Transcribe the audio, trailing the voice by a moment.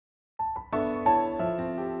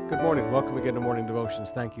Good morning. Welcome again to Morning Devotions.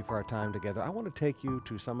 Thank you for our time together. I want to take you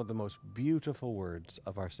to some of the most beautiful words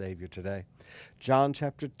of our Savior today. John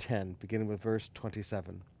chapter 10, beginning with verse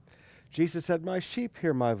 27. Jesus said, "My sheep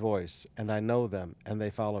hear my voice, and I know them, and they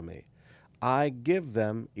follow me. I give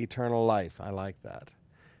them eternal life." I like that.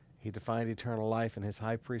 He defined eternal life in his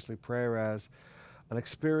high priestly prayer as an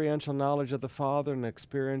experiential knowledge of the Father and an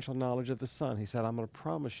experiential knowledge of the Son. He said, I'm going to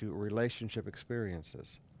promise you relationship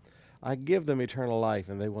experiences. I give them eternal life,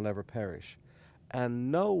 and they will never perish,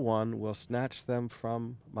 and no one will snatch them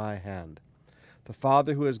from my hand. The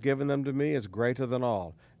Father who has given them to me is greater than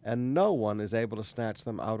all, and no one is able to snatch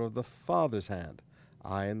them out of the Father's hand.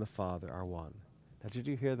 I and the Father are one. Now, did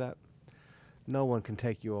you hear that? No one can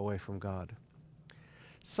take you away from God.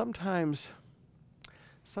 Sometimes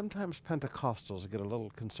Pentecostals get a little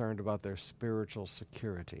concerned about their spiritual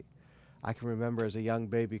security. I can remember as a young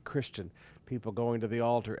baby Christian, people going to the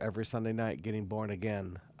altar every Sunday night getting born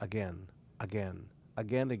again. And I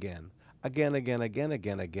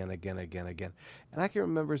can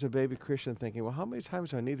remember as a baby Christian thinking, well, how many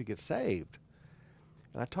times do I need to get saved?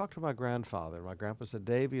 And I talked to my grandfather. My grandpa said,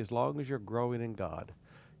 Davy, as long as you're growing in God,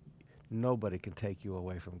 nobody can take you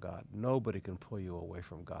away from God. Nobody can pull you away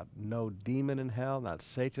from God. No demon in hell, not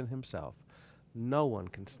Satan himself. No one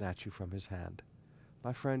can snatch you from his hand.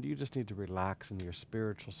 My friend, you just need to relax in your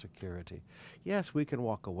spiritual security. Yes, we can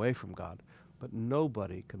walk away from God, but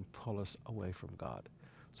nobody can pull us away from God.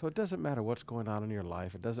 So it doesn't matter what's going on in your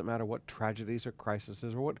life. It doesn't matter what tragedies or crises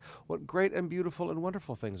or what great and beautiful and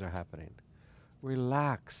wonderful things are happening.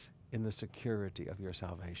 Relax in the security of your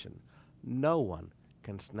salvation. No one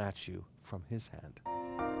can snatch you from his hand.